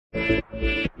Hello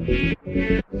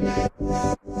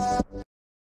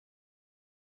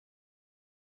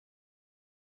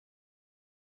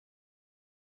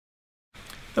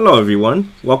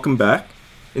everyone, welcome back.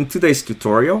 In today's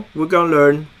tutorial, we're going to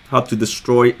learn how to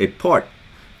destroy a part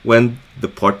when the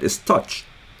part is touched.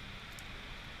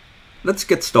 Let's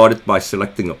get started by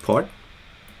selecting a part,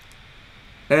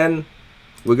 and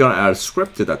we're going to add a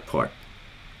script to that part.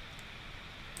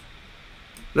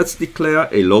 Let's declare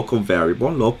a local variable,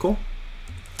 local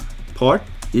part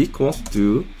equals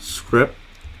to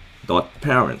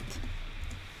script.parent.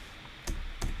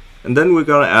 And then we're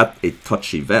going to add a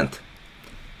touch event.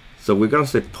 So we're going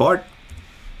to say part.touch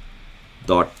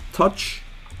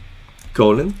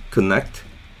connect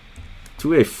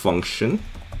to a function.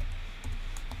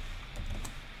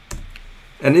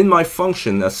 And in my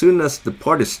function, as soon as the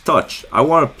part is touched, I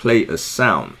want to play a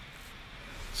sound.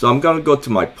 So I'm going to go to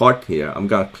my part here. I'm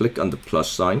going to click on the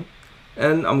plus sign,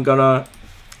 and I'm going to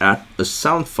add a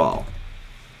sound file.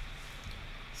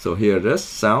 So here it is,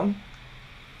 sound.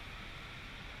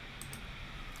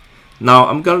 Now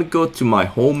I'm going to go to my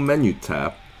home menu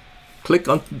tab, click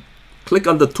on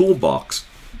the toolbox,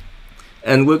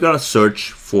 and we're going to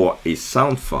search for a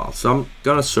sound file. So I'm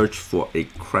going to search for a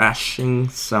crashing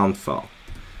sound file.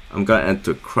 I'm going to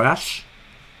enter crash,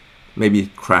 maybe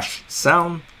crash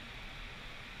sound,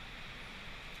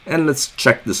 and let's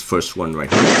check this first one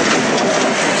right here.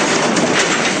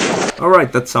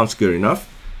 Alright, that sounds good enough.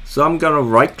 So I'm going to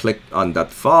right click on that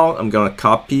file. I'm going to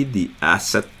copy the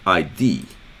asset ID,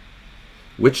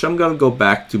 which I'm going to go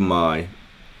back to my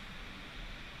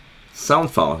sound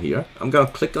file here. I'm going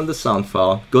to click on the sound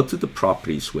file, go to the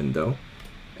properties window,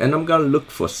 and I'm going to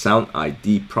look for sound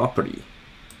ID property.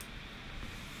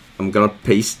 I'm going to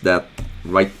paste that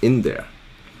right in there.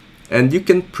 And you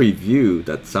can preview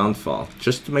that sound file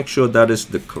just to make sure that is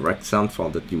the correct sound file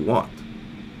that you want.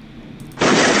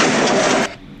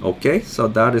 Okay, so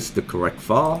that is the correct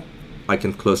file. I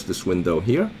can close this window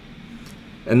here.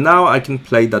 And now I can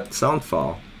play that sound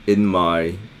file in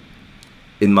my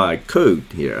code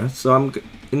here. So I'm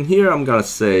gonna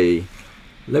say,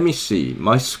 let me see,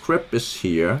 my script is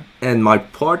here and my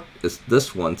part is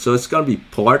this one. So it's gonna be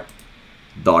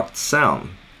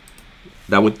part.sound.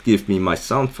 That would give me my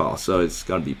sound file. So it's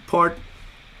gonna be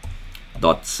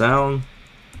part.sound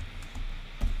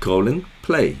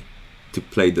play to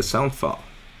play the sound file.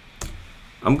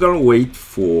 I'm gonna wait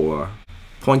for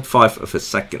 0.5 of a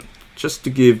second just to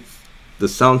give the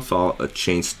sound file a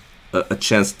chance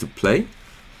to play,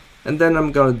 and then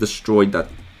I'm gonna destroy that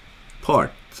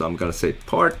part. So I'm gonna say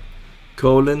part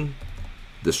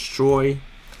destroy,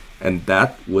 and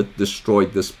that would destroy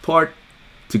this part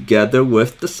together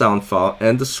with the sound file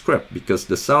and the script, because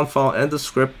the sound file and the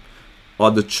script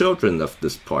are the children of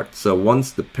this part. So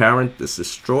once the parent is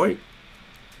destroyed,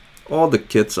 all the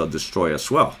kids are destroyed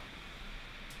as well.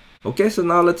 Okay, so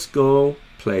now let's go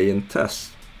play and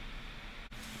test.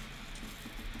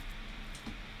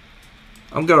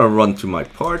 I'm gonna run to my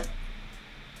part.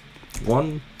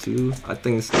 1, 2, I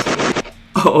think it's this one.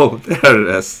 Oh, there it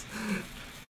is.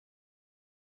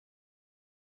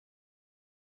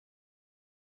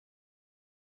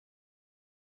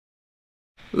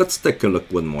 Let's take a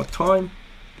look one more time.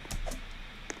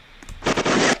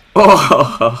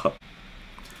 Oh,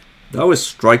 that was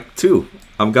strike 2.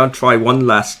 I'm gonna try one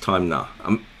last time now.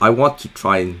 I want to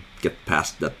try and get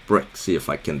past that brick, see if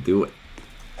I can do it.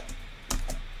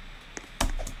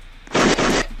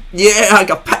 Yeah, I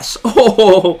got past.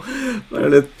 Oh,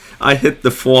 I hit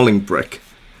the falling brick.